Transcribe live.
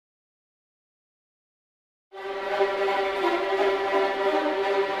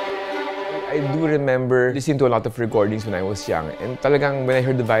do remember listening to a lot of recordings when I was young, and talagang when I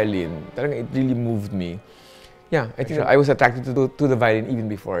heard the violin, talagang it really moved me. Yeah, I think I was attracted to the violin even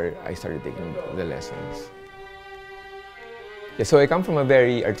before I started taking the lessons. Yeah, so I come from a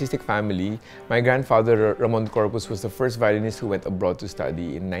very artistic family. My grandfather, Ramon Corpus, was the first violinist who went abroad to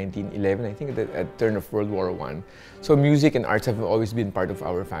study in 1911, I think at the turn of World War I. So music and arts have always been part of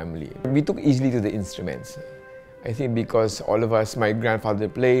our family. We took easily to the instruments. I think because all of us, my grandfather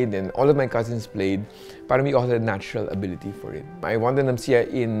played and all of my cousins played, parang we all had a natural ability for it. I won the NAMSIA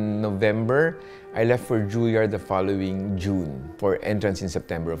in November. I left for Juilliard the following June for entrance in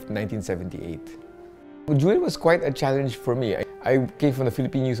September of 1978. Juilliard was quite a challenge for me. I came from the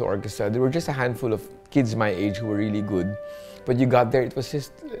Philippine Youth Orchestra. There were just a handful of kids my age who were really good. But you got there, it was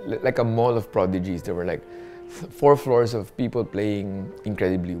just like a mall of prodigies. There were like 4 floors of people playing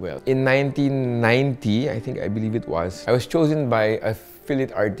incredibly well. In 1990, I believe it was, I was chosen by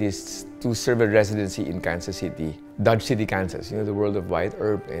affiliate artists to serve a residency in Kansas City, Dodge City, Kansas, you know, the world of White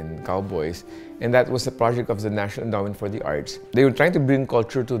Earp and cowboys. And that was a project of the National Endowment for the Arts. They were trying to bring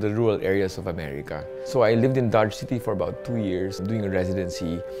culture to the rural areas of America. So I lived in Dodge City for about 2 years, doing a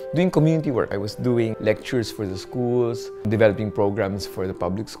residency, doing community work. I was doing lectures for the schools, developing programs for the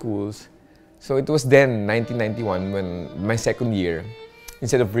public schools. So it was then, 1991, when my second year,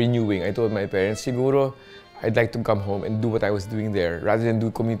 instead of renewing, I told my parents, siguro, I'd like to come home and do what I was doing there. Rather than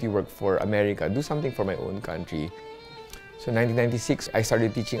do community work for America, do something for my own country. So 1996, I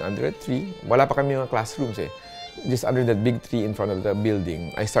started teaching under a tree. Wala pa kami mga classrooms eh. Just under that big tree in front of the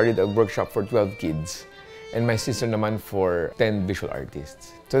building. I started a workshop for 12 kids. And my sister naman for 10 visual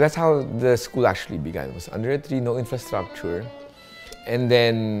artists. So that's how the school actually began. It was under a tree, no infrastructure. And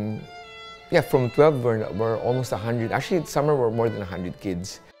then, yeah, from 12, we're almost 100. Actually, summer were more than 100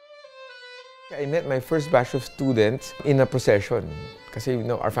 kids. I met my first batch of students in a procession. Kasi, you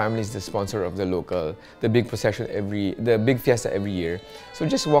know, our family is the sponsor of the big procession the big fiesta every year. So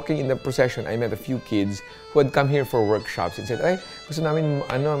just walking in the procession, I met a few kids who had come here for workshops and said, ay, gusto namin,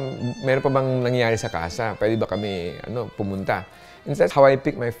 meron pa bang nangyayari sa casa? Pwede ba kami, pumunta? And that's how I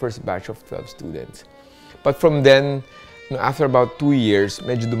picked my first batch of 12 students. But from then, after about 2 years,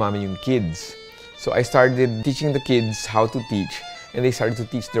 medyo dumami yung kids. So I started teaching the kids how to teach, and they started to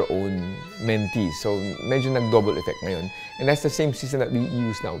teach their own mentees. So medyo nag-double effect ngayon. And that's the same system that we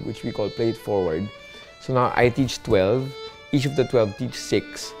use now, which we call Play It Forward. So now I teach 12, each of the 12 teach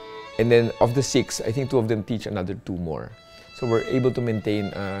 6, and then of the 6, I think 2 of them teach another 2 more. So we're able to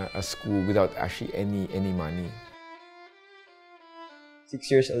maintain a school without actually any money. 6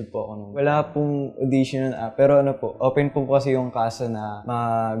 years old po ako nung. Wala pong audition pero open po kasi yung casa na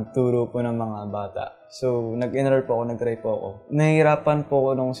magturo po ng mga bata. So, nag-enroll po ako, nag-try po ako. Nahihirapan po ako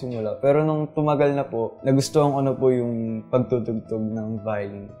nung simula, pero nung tumagal na po, nagustuhan ko na po yung pagtutugtog ng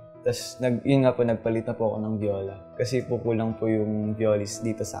violin. Tapos, yun nga po, nagpalit na po ako ng viola. Kasi po kulang po yung violist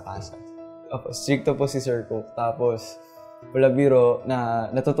dito sa casa. Stricto po si Sir Cook. Tapos, wala biro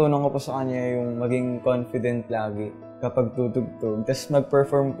na natutunan ko po sa kanya yung maging confident lagi kapag tutugtog. Tapos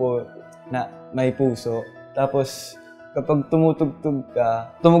mag-perform po na may puso. Tapos kapag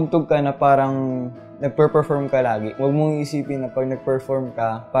tumugtog ka na parang nagper-perform ka lagi. Huwag mong isipin na pag nag-perform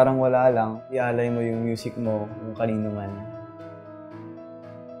ka, parang wala lang, ialay mo yung music mo kung kanino man.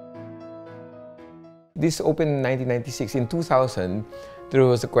 This opened in 1996. In 2000, there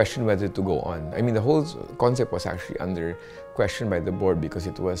was a question whether to go on. I mean, the whole concept was actually under question by the board because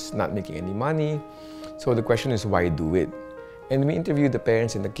it was not making any money. So the question is, why do it? And we interviewed the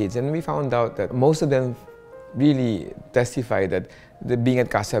parents and the kids, and we found out that most of them really testified that being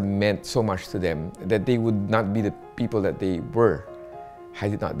at Casa meant so much to them that they would not be the people that they were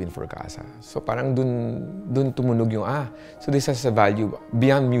had it not been for Casa. So parang dun tumunog yung, so this has a value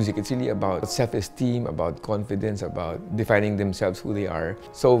beyond music. It's really about self-esteem, about confidence, about defining themselves, who they are.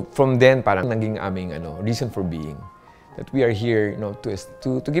 So from then, parang naging aming reason for being. That we are here,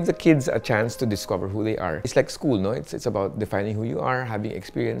 to give the kids a chance to discover who they are. It's like school, no? It's about defining who you are, having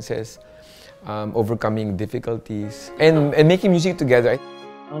experiences, overcoming difficulties, and making music together.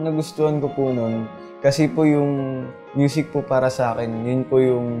 Ang nagustuhan ko po nun, kasi po yung music po para sa akin, yun po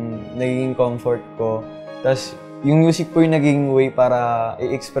yung naging comfort ko. Tapos yung music po yung naging way para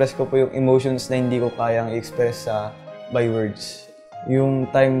i-express ko po yung emotions na hindi ko kayang i-express by words. Yung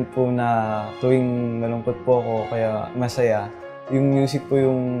time po na tuwing malungkot po ako, kaya masaya, yung music po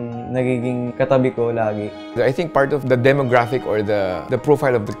yung nagiging katabi ko lagi. I think part of the demographic or the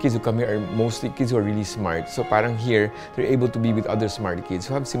profile of the kids who come here are mostly kids who are really smart. So parang here, they're able to be with other smart kids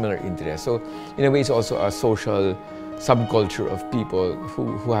who have similar interests. So in a way, it's also a social subculture of people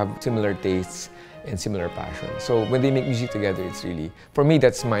who have similar tastes and similar passion. So when they make music together, it's really, for me,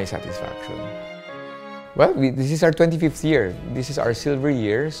 that's my satisfaction. Well, this is our 25th year. This is our silver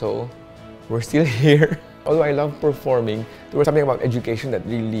year, so we're still here. Although I love performing, there was something about education that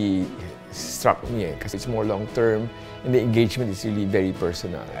really struck me because it's more long-term and the engagement is really very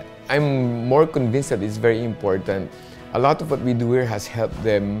personal. I'm more convinced that it's very important. A lot of what we do here has helped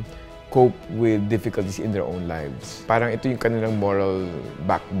them cope with difficulties in their own lives. Parang ito yung kanilang moral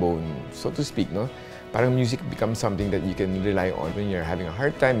backbone, so to speak, no? Parang music becomes something that you can rely on when you're having a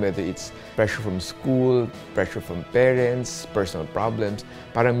hard time, whether it's pressure from school, pressure from parents, personal problems.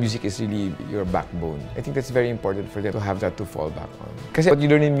 Parang music is really your backbone. I think that's very important for them to have that to fall back on. Kasi what you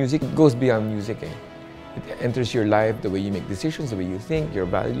learn in music, it goes beyond music eh. It enters your life, the way you make decisions, the way you think, your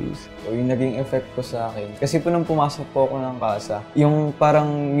values. So, yung naging effect ko sa akin, kasi po nung pumasok po ako ng casa, yung parang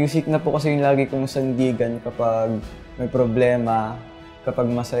music na po kasi yung lagi kong sandigan kapag may problema,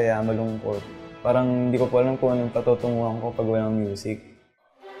 kapag masaya, malungkot. Parang hindi ko po alam kung anong patutunguhan ko pag walang music.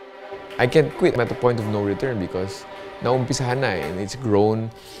 I can't quit. I'm at the point of no return because naumpisahan na and it's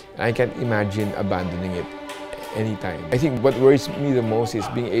grown. I can't imagine abandoning it anytime. I think what worries me the most is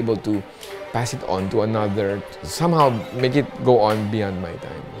being able to pass it on to another, somehow make it go on beyond my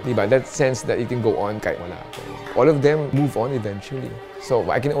time. Diba? That sense that it can go on kahit wala ako. All of them move on eventually. So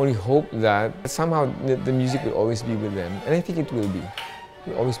I can only hope that somehow the music will always be with them. And I think it will be.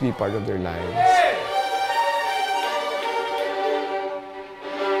 It will always be part of their lives.